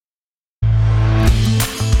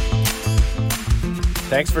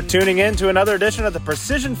Thanks for tuning in to another edition of the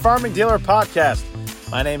Precision Farming Dealer Podcast.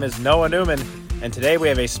 My name is Noah Newman, and today we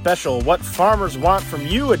have a special What Farmers Want From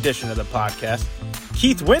You edition of the podcast.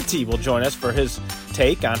 Keith Wente will join us for his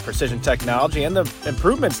take on precision technology and the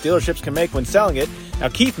improvements dealerships can make when selling it. Now,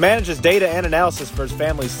 Keith manages data and analysis for his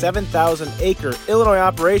family's 7,000-acre Illinois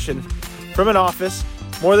operation from an office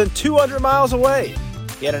more than 200 miles away.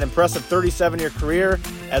 He had an impressive 37-year career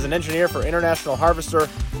as an engineer for International Harvester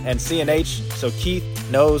and CNH, so Keith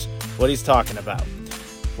knows what he's talking about.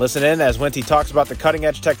 Listen in as Wente talks about the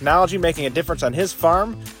cutting-edge technology making a difference on his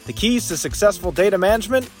farm, the keys to successful data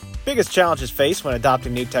management, biggest challenges faced when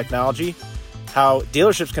adopting new technology, how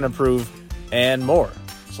dealerships can improve, and more.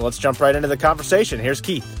 So let's jump right into the conversation. Here's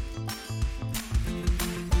Keith.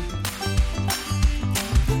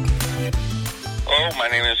 Hello, my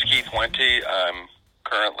name is Keith Wente. I'm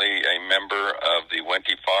currently a member of the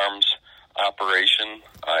Wente Farms operation.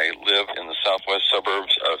 I live in the southwest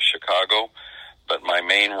suburbs of Chicago, but my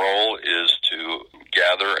main role is to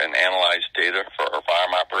gather and analyze data for our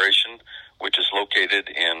farm operation, which is located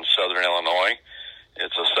in southern Illinois.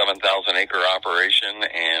 It's a 7,000-acre operation,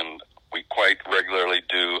 and we quite regularly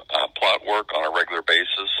do plot work on a regular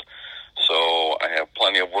basis. So I have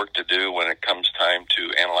plenty of work to do when it comes time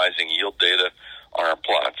to analyzing yield data on our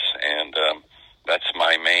plots, and that's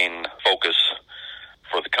my main focus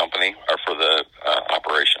for the company, or for the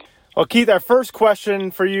operation. Well, Keith, our first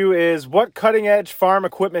question for you is, what cutting-edge farm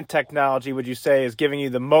equipment technology would you say is giving you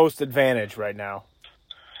the most advantage right now?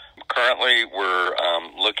 Currently, we're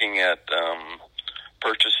looking at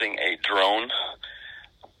purchasing a drone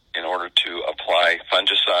in order to apply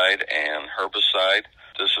fungicide and herbicide.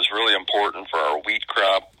 This is really important for our wheat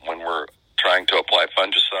crop. When we're trying to apply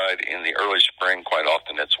fungicide in the early spring, quite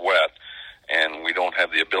often it's wet, and we don't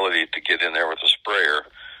have the ability to get in there with a sprayer.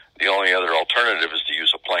 The only other alternative is to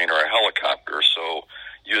use a plane or a helicopter. So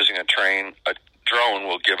using a drone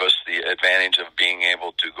will give us the advantage of being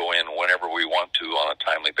able to go in whenever we want to on a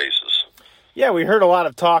timely basis. Yeah, we heard a lot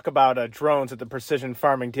of talk about drones at the Precision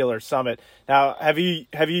Farming Dealer Summit. Now, have you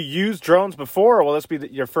used drones before, or will this be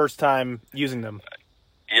your first time using them?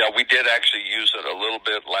 Yeah, we did actually use it a little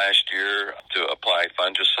bit last year to apply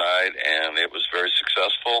fungicide, and it was very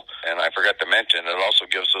successful. And I forgot to mention, it also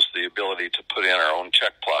gives us the ability to put in our own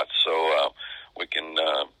check plots, so we can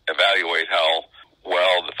evaluate how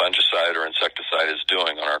well the fungicide or insecticide is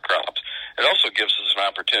doing on our crops. It also gives us an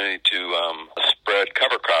opportunity to spread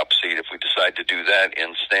cover crop seed if we decide to do that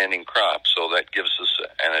in standing crops. So that gives us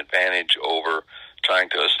an advantage over trying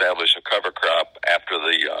to establish a cover crop after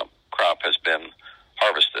the crop has been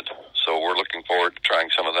harvested. So we're looking forward to trying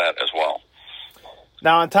some of that as well.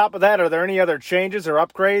 Now, on top of that, are there any other changes or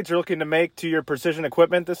upgrades you're looking to make to your precision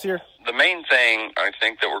equipment this year? The main thing I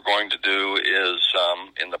think that we're going to do is,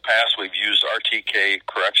 in the past we've used RTK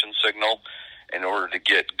correction signal in order to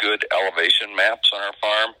get good elevation maps on our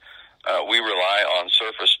farm. We rely on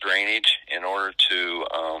surface drainage in order to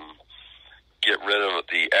get rid of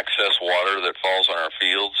the excess water that falls on our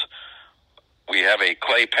fields. We have a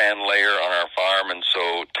clay pan layer on our farm, and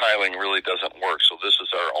so tiling really doesn't work. So this is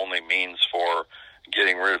our only means for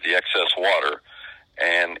getting rid of the excess water.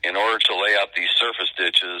 And in order to lay out these surface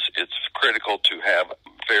ditches, it's critical to have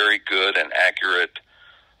very good and accurate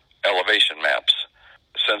elevation maps.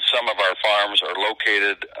 Since some of our farms are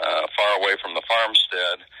located far away from the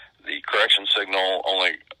farmstead, the correction signal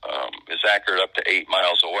only is accurate up to 8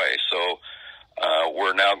 miles away. So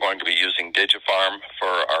we're now going to be using Digifarm for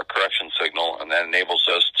our correction signal, and that enables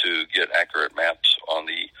us to get accurate maps on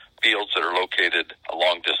the fields that are located a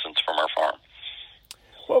long distance from our farm.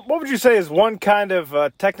 What would you say is one kind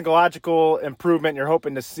of technological improvement you're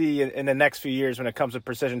hoping to see in the next few years when it comes to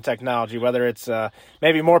precision technology, whether it's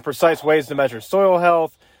maybe more precise ways to measure soil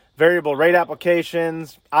health, variable rate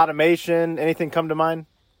applications, automation, anything come to mind?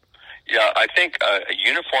 Yeah, I think a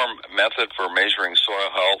uniform method for measuring soil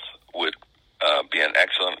health would be an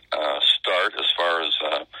excellent start as far as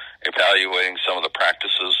evaluating some of the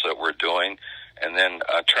practices that we're doing, and then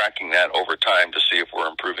tracking that over time to see if we're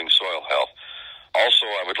improving soil health. Also,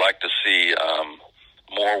 I would like to see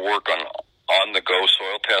more work on-the-go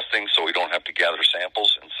soil testing, so we don't have to gather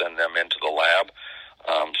samples and send them into the lab.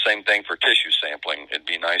 Same thing for tissue sampling. It'd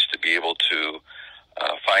be nice to be able to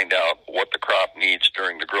find out what the crop needs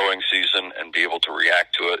during the growing season and be able to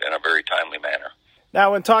react to it in a very timely manner.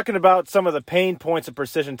 Now, when talking about some of the pain points of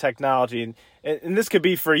precision technology, and this could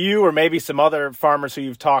be for you or maybe some other farmers who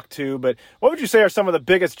you've talked to, but what would you say are some of the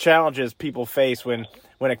biggest challenges people face when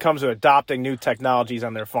it comes to adopting new technologies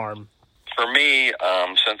on their farm? For me,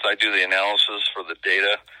 since I do the analysis for the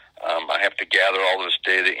data, I have to gather all this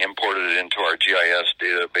data, import it into our GIS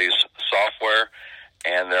database software,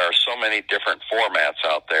 and there are so many different formats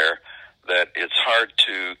out there that it's hard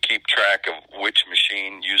to keep track of which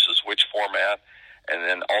machine uses which format, and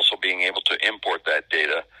then also being able to import that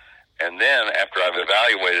data. And then after I've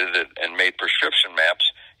evaluated it and made prescription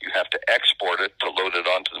maps, you have to export it to load it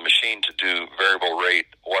onto the machine to do variable rate,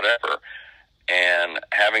 whatever. And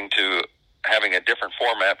having a different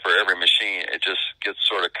format for every machine, it just gets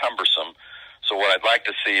sort of cumbersome. So what I'd like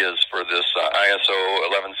to see is for this ISO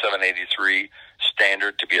 11783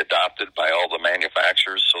 standard to be adopted by all the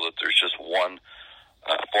manufacturers so that there's just one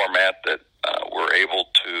format that we're able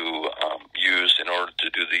to use in order to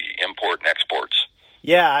do the import and exports.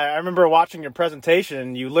 Yeah, I remember watching your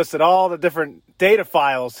presentation. You listed all the different data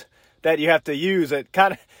files that you have to use. It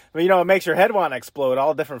kind of, it makes your head want to explode,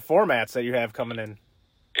 all the different formats that you have coming in.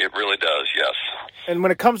 It really does, yes. And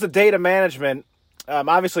when it comes to data management,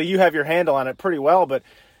 obviously you have your handle on it pretty well, but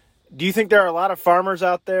do you think there are a lot of farmers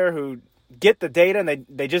out there who get the data and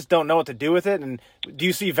they just don't know what to do with it? And do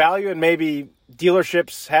you see value in maybe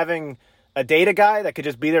dealerships having a data guy that could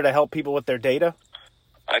just be there to help people with their data?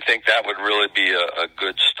 I think that would really be a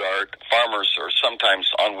good start. Farmers are sometimes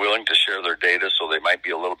unwilling to share their data, so they might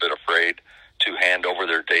be a little bit afraid to hand over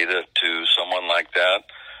their data to someone like that.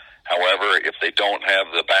 However, if they don't have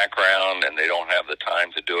the background and they don't have the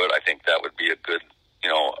time to do it, I think that would be a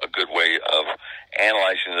good way of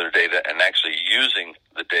analyzing their data and actually using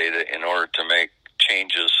the data in order to make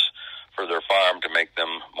changes for their farm to make them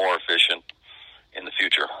more efficient in the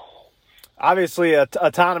future. Obviously,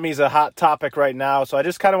 autonomy is a hot topic right now, so I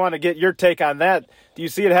just kind of want to get your take on that. Do you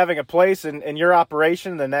see it having a place in your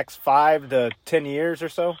operation in the next 5 to 10 years or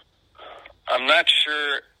so? I'm not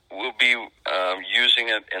sure we'll be using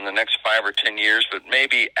it in the next 5 or 10 years, but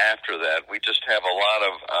maybe after that. We just have a lot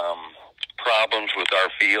of problems with our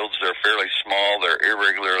fields. They're fairly small, they're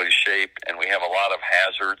irregularly shaped, and we have a lot of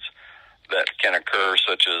hazards that can occur,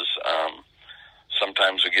 such as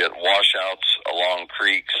sometimes we get washouts along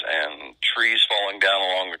creeks and trees falling down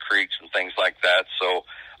along the creeks and things like that. So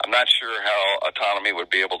I'm not sure how autonomy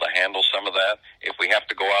would be able to handle some of that. If we have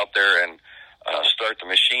to go out there and start the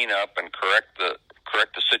machine up and correct the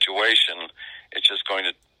situation, it's just going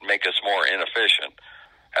to make us more inefficient.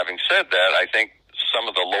 Having said that, I think some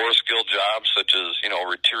of the lower skilled jobs, such as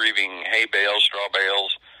retrieving hay bales, straw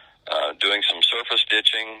bales, doing some surface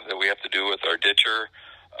ditching that we have to do with our ditcher,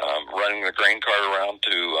 running the grain cart around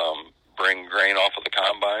to bring grain off of the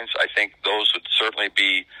combines. I think those would certainly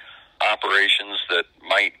be operations that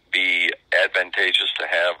might be advantageous to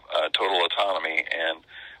have total autonomy, and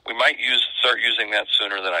we might start using that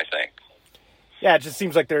sooner than I think. Yeah, it just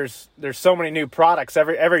seems like there's so many new products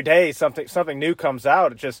every day. Something new comes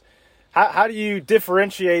out. It just how do you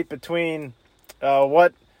differentiate between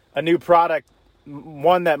what a new product,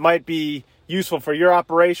 one that might be useful for your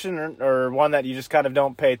operation or one that you just kind of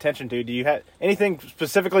don't pay attention to? Do you have anything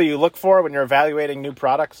specifically you look for when you're evaluating new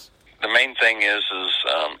products? The main thing is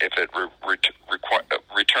if it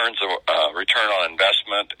returns a return on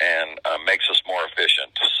investment and makes us more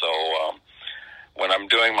efficient. So when I'm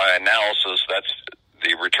doing my analysis, that's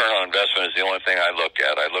the return on investment is the only thing I look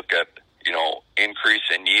at. I look at increase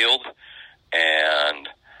in yield and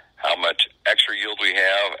how much extra yield we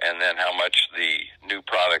have, and then how much the new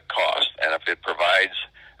product costs. And if it provides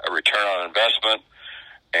a return on investment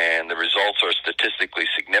and the results are statistically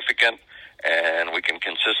significant and we can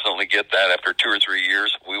consistently get that after 2 or 3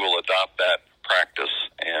 years, we will adopt that practice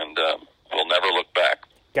and we'll never look back.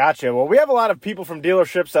 Gotcha. Well, we have a lot of people from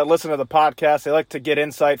dealerships that listen to the podcast. They like to get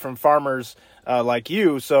insight from farmers like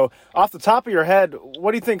you. So off the top of your head,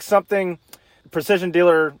 what do you think something precision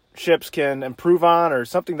dealerships can improve on, or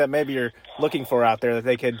something that maybe you're looking for out there that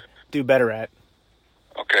they could do better at?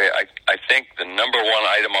 Okay, I think the number one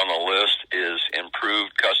item on the list is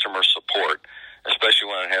improved customer support, especially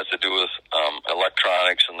when it has to do with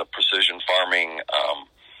electronics and the precision farming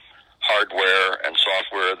hardware and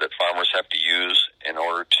software that farmers have to use in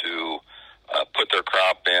order to put their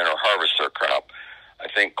crop in or harvest their crop. I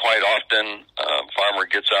think quite often farmer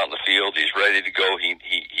gets out in the field, he's ready to go,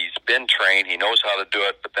 he's been trained, he knows how to do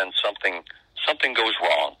it, but then something goes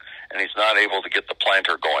wrong, and he's not able to get the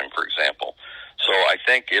planter going, for example. So I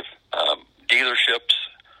think if dealerships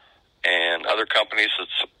and other companies that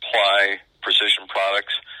supply precision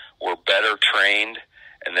products were better trained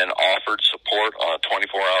and then offered support on a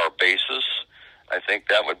 24-hour basis, I think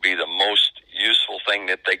that would be the most useful thing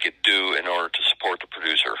that they could do in order to support the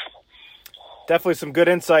producer. Definitely some good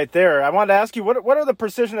insight there. I wanted to ask you, what are the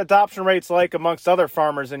precision adoption rates like amongst other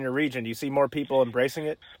farmers in your region? Do you see more people embracing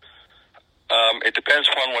it? It depends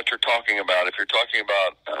upon what you're talking about. If you're talking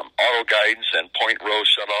about auto guidance and point row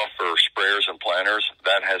shutoff for sprayers and planters,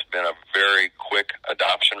 that has been a very quick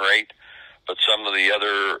adoption rate. But some of the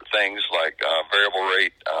other things like variable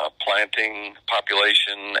rate planting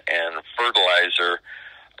population and fertilizer,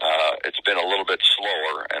 it's been a little bit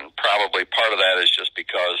slower. And probably part of that is just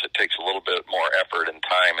because it takes a little bit more effort and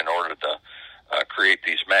time in order to create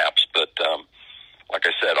these maps. But like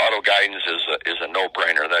I said, auto guidance is a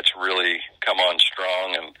no-brainer. That's really come on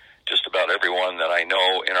strong, and just about everyone that I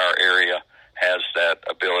know in our area has that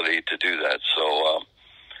ability to do that. So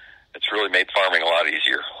it's really made farming a lot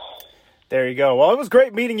easier. There you go. Well, it was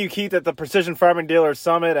great meeting you, Keith, at the Precision Farming Dealer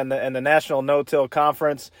Summit and the National No-Till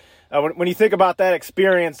Conference. When you think about that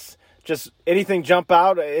experience, just anything jump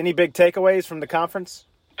out? Any big takeaways from the conference?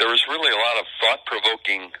 There was really a lot of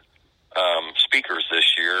thought-provoking speakers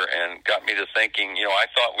this year, and got me to thinking, I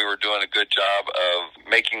thought we were doing a good job of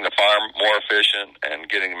making the farm more efficient and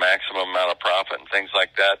getting the maximum amount of profit and things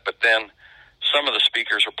like that. But then some of the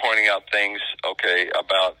speakers were pointing out things,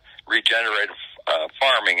 about regenerative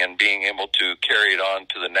farming and being able to carry it on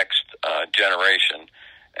to the next generation.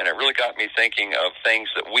 And it really got me thinking of things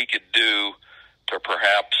that we could do to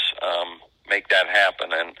perhaps make that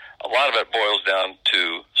happen. And a lot of it boils down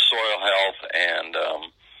to soil health and,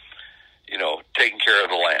 taking care of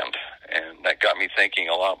the land. And that got me thinking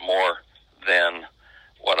a lot more than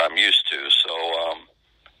what I'm used to. So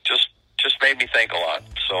just made me think a lot.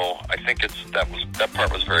 So I think that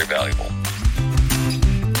part was very valuable.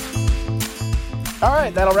 All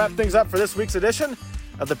right, that'll wrap things up for this week's edition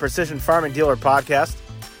of the Precision Farming Dealer Podcast.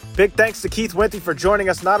 Big thanks to Keith Winthe for joining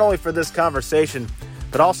us not only for this conversation,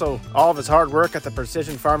 but also all of his hard work at the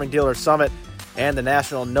Precision Farming Dealer Summit and the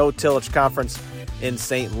National No-Tillage Conference in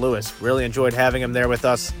St. Louis. Really enjoyed having him there with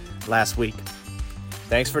us last week.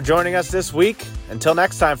 Thanks for joining us this week. Until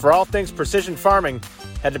next time, for all things precision farming,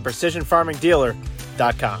 head to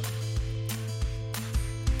precisionfarmingdealer.com.